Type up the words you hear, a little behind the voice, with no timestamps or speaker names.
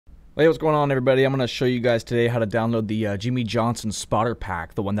Hey, what's going on, everybody? I'm going to show you guys today how to download the Jimmie Johnson spotter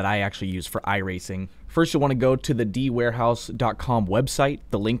pack, the one that I actually use for iRacing. First, you'll want to go to the dwarehouse.com website.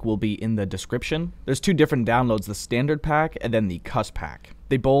 The link will be in the description. There's two different downloads, the standard pack and then the cuss pack.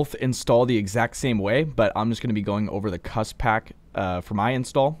 They both install the exact same way, but I'm just going to be going over the cuss pack for my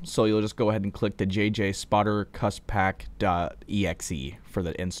install. So you'll just go ahead and click the jjspottercusspack.exe for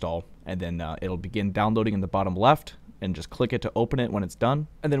the install, and then it'll begin downloading in the bottom left. And just click it to open it when it's done.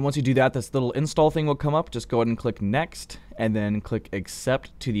 And then once you do that, this little install thing will come up. Just go ahead and click next, and then click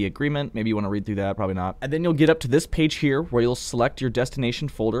accept to the agreement. Maybe you want to read through that, probably not. And then you'll get up to this page here where you'll select your destination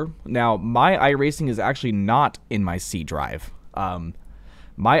folder. Now, my iRacing is actually not in my C drive. My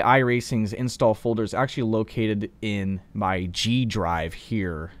iRacing's install folder is actually located in my G drive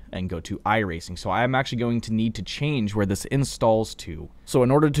here, and go to iRacing. So I'm actually going to need to change where this installs to. So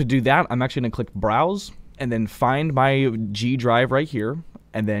in order to do that, I'm actually going to click browse, and then find my G drive right here,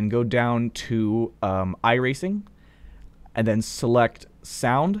 and then go down to iRacing, and then select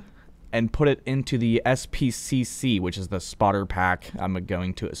sound, and put it into the SPCC, which is the spotter pack. I'm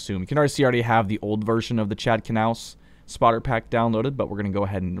going to assume you can already have the old version of the Chad Knaus spotter pack downloaded, but we're going to go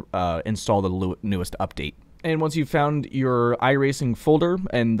ahead and install the newest update. And once you've found your iRacing folder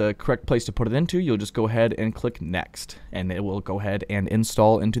and the correct place to put it into, you'll just go ahead and click next, and it will go ahead and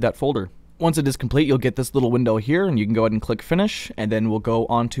install into that folder. Once it is complete, you'll get this little window here, and you can go ahead and click finish, and then we'll go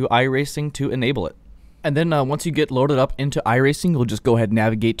on to iRacing to enable it. And then once you get loaded up into iRacing, you'll just go ahead and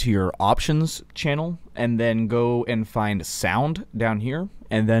navigate to your options channel, and then go and find sound down here.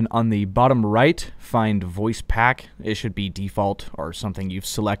 And then on the bottom right, find voice pack. It should be default or something you've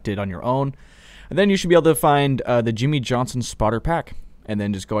selected on your own. And then you should be able to find the Jimmie Johnson spotter pack. And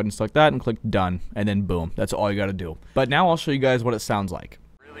then just go ahead and select that and click done. And then boom, that's all you got to do. But now I'll show you guys what it sounds like.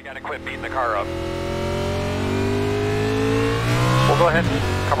 We gotta quit beating the car up. We'll go ahead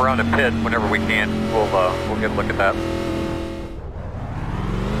and come around and pit whenever we can. We'll get a look at that.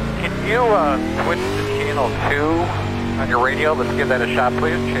 Can you switch to channel 2 on your radio? Let's give that a shot,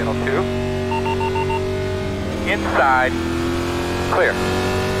 please. Channel 2. Inside, clear.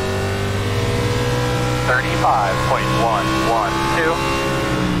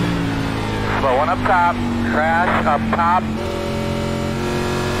 35.112. Slow one up top. Crash up top.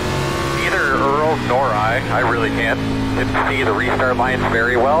 Neither Earl nor I really can't see the restart lines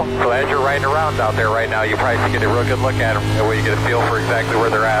very well. So as you're riding around out there right now, you probably should get a real good look at them. That way you get a feel for exactly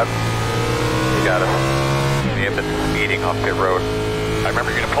where they're at. You got us. We have been speeding off pit road. I remember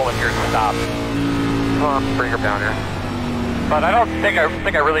you're gonna pull in here and stop. Come on, bring her down here. But I don't think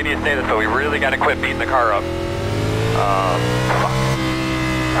I really need to say this, but we really gotta quit beating the car up. Fuck.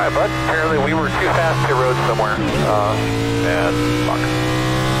 Alright, bud. Apparently we were too fast pit road somewhere. And fuck.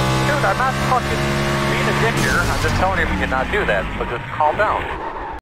 Dude, I'm not fucking being a dick here. I'm just telling you if you cannot do that, so just calm down.